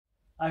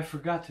I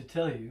forgot to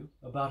tell you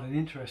about an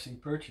interesting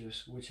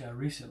purchase which I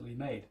recently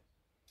made.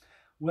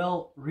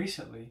 Well,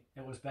 recently,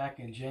 it was back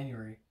in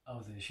January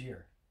of this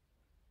year.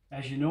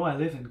 As you know, I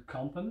live in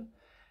Kampen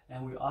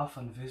and we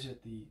often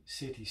visit the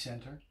city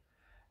center.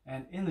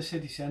 And in the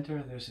city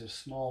center, there's a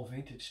small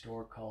vintage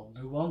store called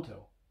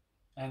Luanto,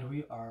 and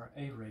we are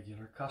a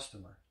regular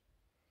customer.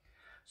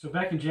 So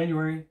back in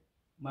January,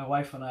 my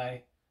wife and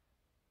I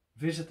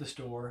visit the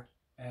store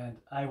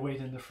and I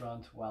wait in the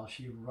front while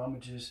she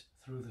rummages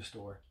through the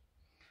store.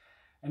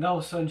 And all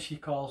of a sudden she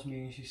calls me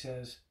and she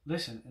says,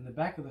 listen, in the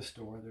back of the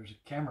store there's a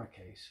camera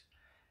case,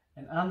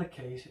 and on the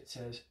case it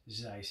says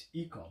Zeiss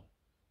Ikon.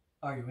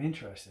 Are you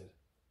interested?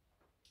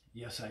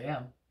 Yes, I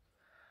am.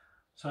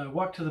 So I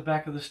walked to the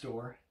back of the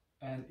store,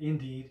 and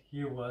indeed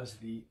here was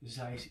the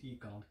Zeiss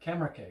Ikon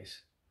camera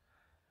case.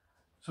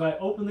 So I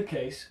opened the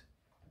case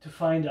to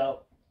find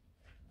out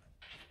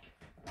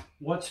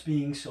what's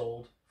being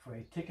sold for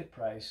a ticket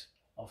price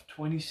of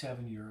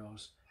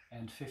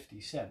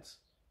 €27.50,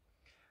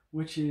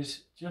 which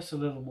is just a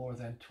little more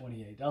than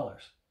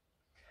 $28.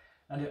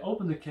 And I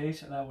opened the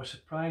case and I was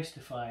surprised to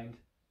find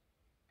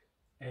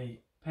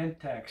a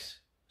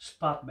Pentax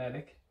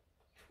Spotmatic,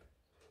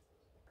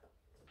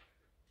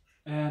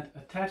 and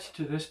attached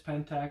to this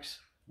Pentax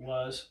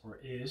was or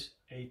is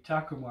a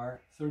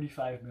Takumar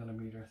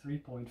 35mm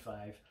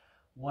 3.5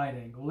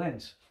 wide-angle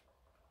lens.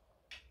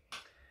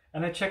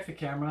 And I checked the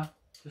camera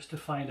just to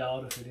find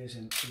out if it is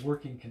in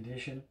working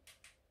condition,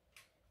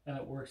 and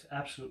it works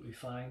absolutely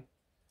fine.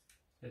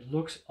 It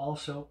looks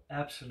also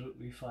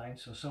absolutely fine,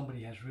 so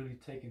somebody has really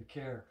taken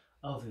care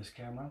of this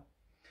camera.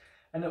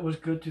 And it was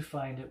good to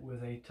find it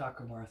with a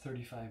Takumar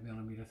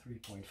 35mm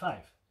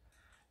 3.5.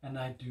 And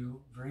I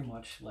do very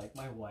much like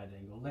my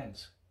wide-angle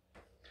lens.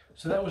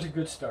 So that was a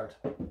good start.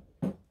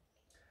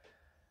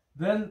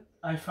 Then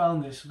I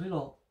found this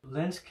little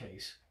lens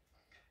case,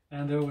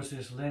 and there was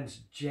this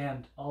lens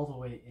jammed all the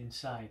way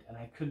inside, and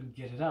I couldn't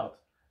get it out,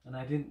 and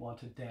I didn't want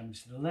to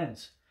damage the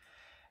lens.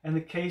 And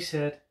the case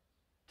said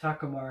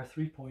Takumar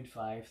 3.5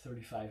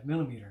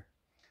 35mm.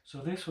 So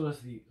this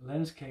was the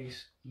lens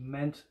case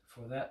meant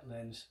for that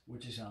lens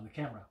which is on the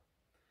camera.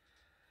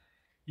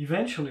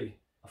 Eventually,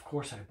 of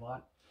course, I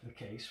bought the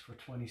case for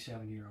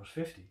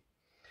 €27.50.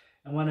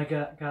 And when I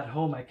got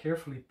home, I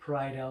carefully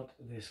pried out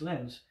this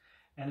lens,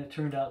 and it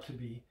turned out to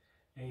be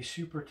a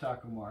Super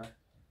Takumar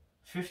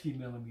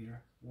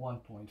 50mm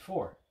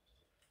 1.4.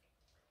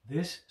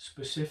 This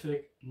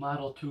specific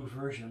Model 2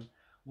 version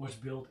was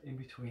built in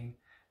between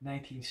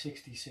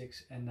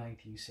 1966 and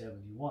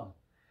 1971.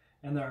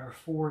 And there are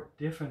 4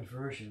 different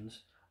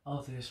versions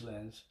of this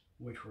lens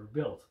which were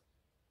built.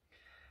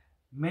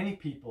 Many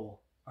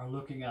people are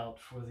looking out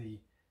for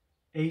the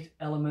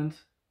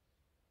 8-element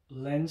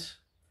lens.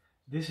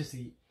 This is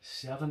the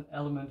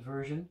 7-element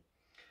version,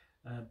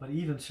 but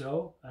even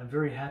so, I'm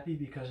very happy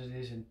because it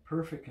is in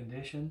perfect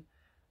condition,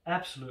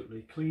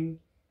 absolutely clean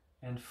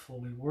and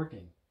fully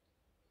working.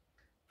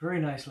 Very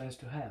nice lens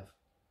to have.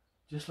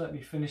 Just let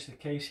me finish the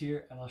case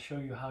here and I'll show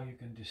you how you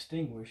can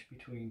distinguish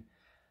between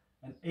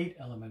an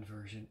 8-element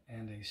version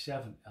and a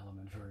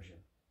 7-element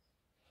version.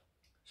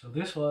 So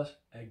this was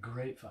a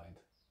great find.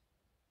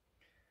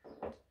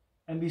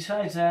 And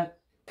besides that,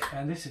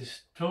 and this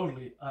is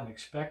totally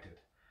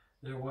unexpected,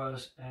 there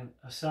was an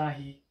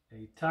Asahi,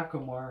 a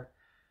Takumar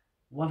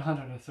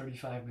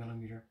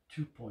 135mm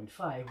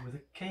 2.5 with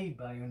a K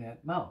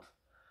bayonet mount,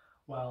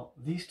 while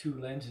these two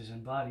lenses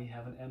and body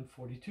have an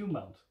M42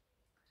 mount.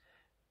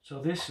 So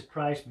this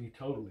surprised me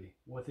totally.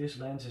 What this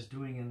lens is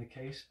doing in the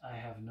case, I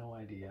have no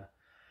idea.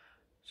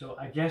 So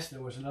I guess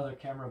there was another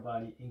camera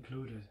body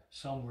included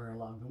somewhere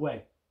along the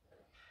way.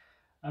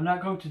 I'm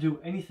not going to do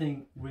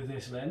anything with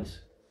this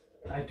lens.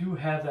 I do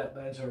have that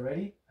lens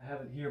already. I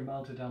have it here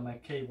mounted on my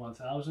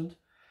K1000.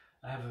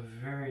 I have a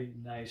very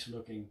nice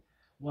looking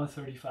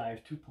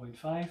 135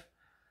 2.5,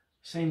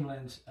 same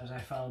lens as I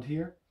found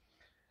here.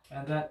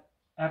 And that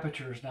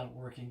aperture is not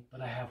working,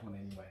 but I have one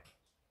anyway.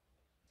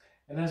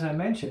 And as I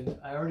mentioned,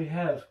 I already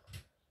have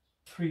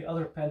 3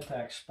 other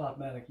Pentax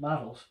Spotmatic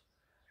models,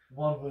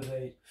 one with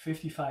a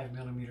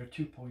 55mm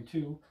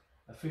 2.2,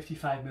 a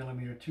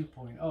 55mm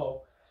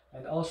 2.0,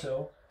 and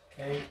also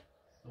a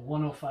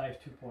 105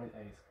 2.8.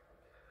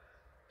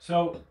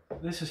 So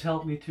this has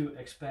helped me to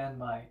expand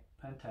my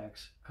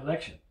Pentax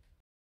collection.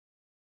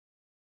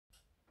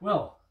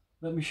 Well,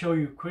 let me show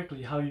you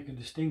quickly how you can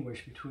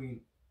distinguish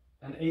between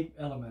an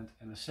 8-element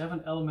and a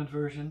 7-element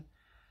version,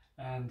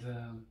 and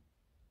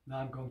now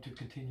I'm going to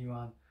continue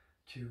on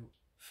to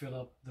fill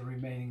up the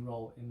remaining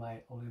roll in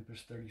my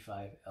Olympus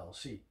 35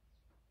 LC.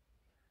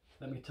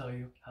 Let me tell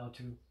you how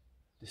to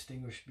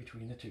distinguish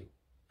between the two.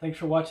 Thanks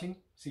for watching.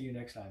 See you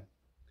next time.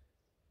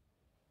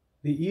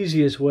 The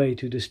easiest way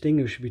to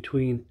distinguish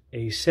between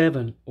a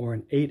 7 or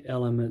an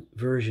 8-element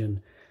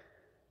version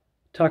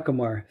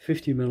Takumar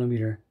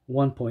 50mm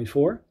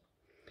 1.4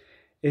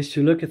 is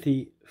to look at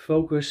the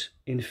Focus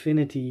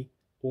Infinity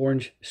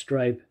orange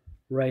stripe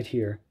right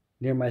here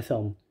near my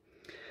thumb.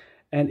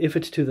 And if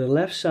it's to the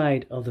left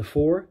side of the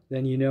 4,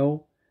 then you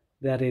know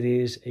that it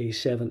is a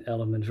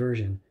 7-element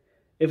version.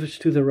 If it's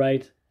to the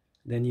right,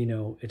 then you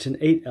know it's an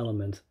 8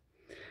 element.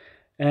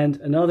 And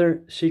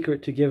another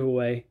secret to give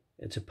away,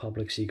 it's a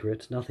public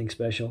secret, nothing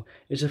special,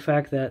 is the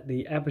fact that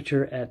the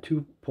aperture at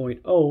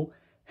 2.0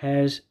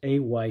 has a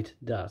white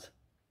dot.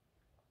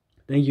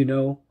 Then you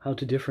know how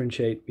to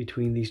differentiate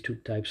between these two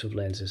types of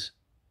lenses.